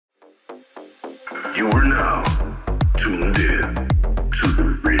You are now tuned in to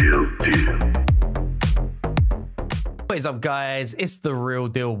The Real Deal. What is up, guys? It's The Real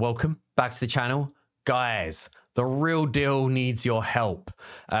Deal. Welcome back to the channel. Guys, The Real Deal needs your help.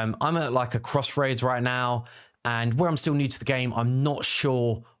 I'm at like a crossroads right now, and where I'm still new to the game, I'm not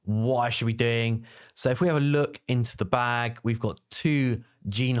sure what I should be doing. So if we have a look into the bag, we've got 2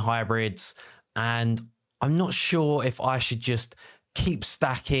 gene hybrids, and I'm not sure if I should just keep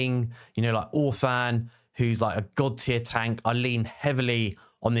stacking, you know, like Orthan, who's like a god tier tank. I lean heavily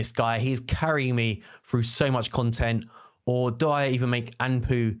on this guy. He's carrying me through so much content. Or do I even make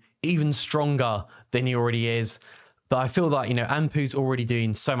Anpu even stronger than he already is? But I feel like, you know, Anpu's already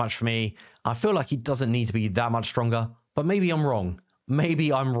doing so much for me. I feel like he doesn't need to be that much stronger, but maybe I'm wrong.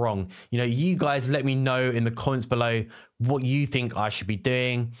 Maybe I'm wrong. You know, you guys let me know in the comments below what you think I should be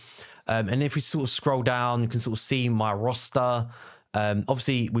doing. And if we sort of scroll down, you can sort of see my roster.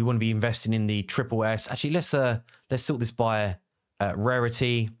 Obviously, we want to be investing in the Triple S. Actually, let's sort this by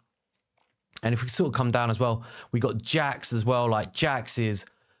rarity. And if we sort of come down as well, we got Jax as well. Like, Jax is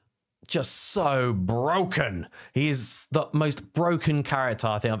just so broken. He is the most broken character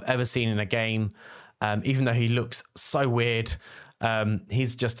I think I've ever seen in a game. Even though he looks so weird,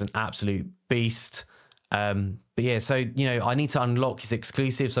 he's just an absolute beast. But yeah, so, you know, I need to unlock his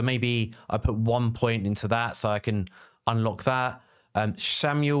exclusive. So maybe I put 1 point into that so I can unlock that.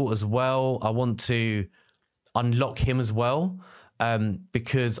 Samuel as well. I want to unlock him as well,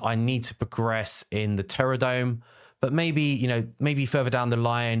 because I need to progress in the Terradome. But maybe, you know, maybe further down the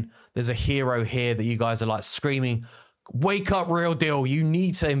line, there's a hero here that you guys are like screaming, wake up, Real Deal. You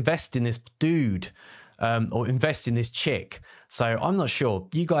need to invest in this dude, or invest in this chick. So I'm not sure.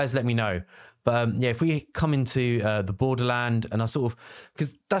 You guys let me know. But yeah, if we come into the Borderland, and I sort of,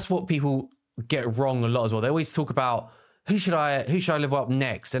 because that's what people get wrong a lot as well. They always talk about who should I level up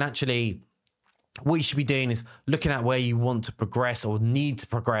next? And actually, what you should be doing is looking at where you want to progress or need to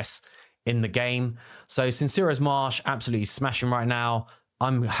progress in the game. So Sincero's Marsh, absolutely smashing right now.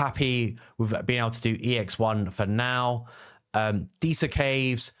 I'm happy with being able to do EX1 for now. Disa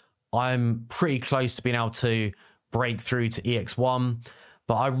Caves, I'm pretty close to being able to break through to EX1.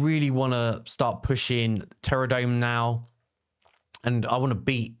 But I really want to start pushing Terradome now. And I want to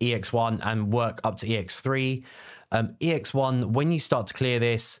beat EX1 and work up to EX3. EX1, when you start to clear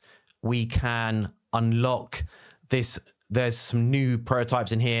this, we can unlock this. There's some new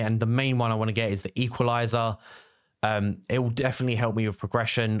prototypes in here, and the main one I want to get is the Equalizer. It will definitely help me with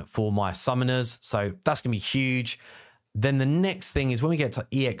progression for my summoners, so that's going to be huge. Then the next thing is when we get to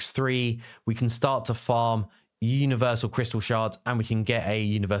EX3, we can start to farm universal crystal shards, and we can get a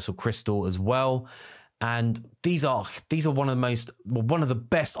universal crystal as well. And these are one of the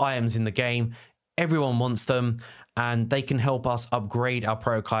best items in the game. Everyone wants them, and they can help us upgrade our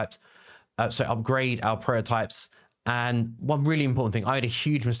prototypes. And one really important thing, I had a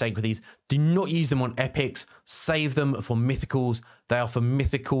huge mistake with these. Do not use them on epics. Save them for mythicals. They are for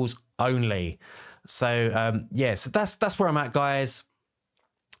mythicals only. So yeah, so that's where I'm at, guys.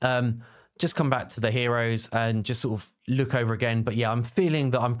 Just come back to the heroes and just sort of look over again. But yeah, I'm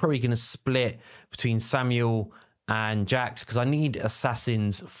feeling that I'm probably going to split between Samuel and Jax, because I need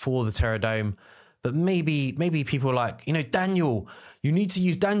assassins for the Terradome. But maybe people are like, you know, Daniel, you need to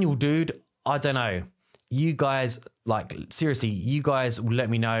use Daniel, dude. I don't know. You guys, like, seriously, you guys will let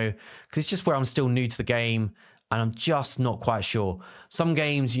me know, because it's just where I'm still new to the game and I'm just not quite sure. Some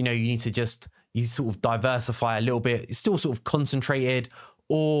games, you know, you need to you sort of diversify a little bit. It's still sort of concentrated,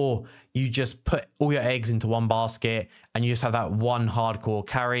 or you just put all your eggs into one basket and you just have that one hardcore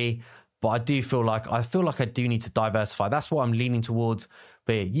carry. But I feel like I do need to diversify. That's what I'm leaning towards.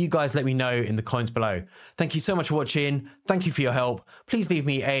 But yeah, you guys let me know in the comments below. Thank you so much for watching. Thank you for your help. Please leave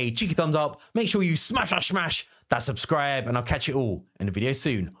me a cheeky thumbs up. Make sure you smash that subscribe, and I'll catch you all in a video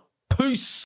soon. Peace.